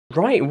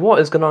Right, what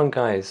is going on,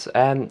 guys?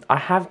 I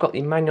have got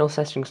the manual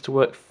settings to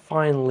work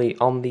finally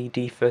on the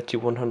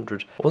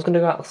D3100. I was going to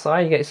go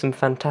outside and get some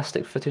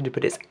fantastic footage,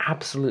 but it's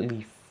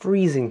absolutely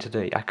freezing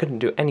today. I couldn't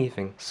do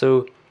anything.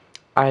 So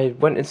I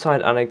went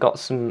inside and I got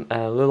some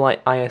low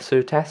light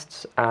ISO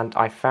tests, and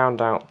I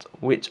found out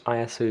which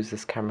ISOs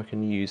this camera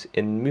can use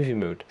in movie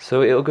mode.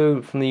 So it'll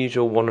go from the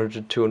usual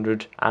 100,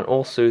 200, and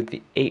also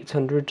the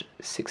 800,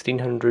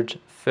 1600,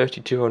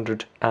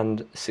 3200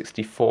 and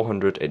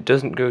 6400. It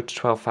doesn't go to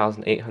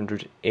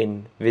 12,800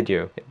 in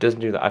video. It doesn't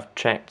do that. I've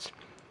checked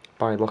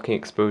by locking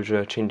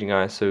exposure, changing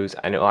ISOs,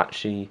 and it'll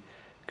actually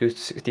go to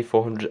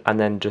 6400 and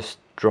then just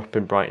drop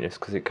in brightness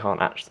because it can't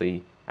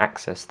actually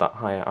access that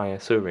higher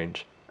ISO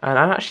range. And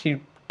I'm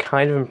actually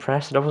kind of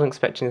impressed. I wasn't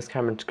expecting this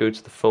camera to go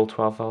to the full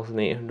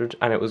 12,800,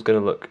 and it was going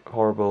to look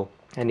horrible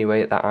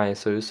anyway at that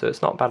ISO, so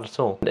it's not bad at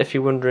all. And if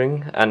you're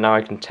wondering, and now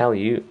I can tell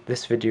you,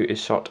 this video is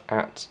shot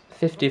at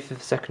 50th of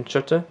a second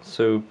shutter,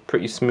 so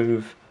pretty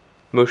smooth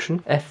motion.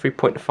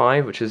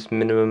 f3.5, which is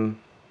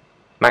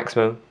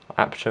maximum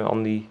aperture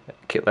on the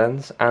kit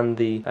lens, and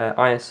the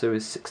ISO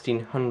is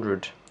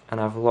 1600, and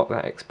I've locked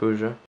that exposure.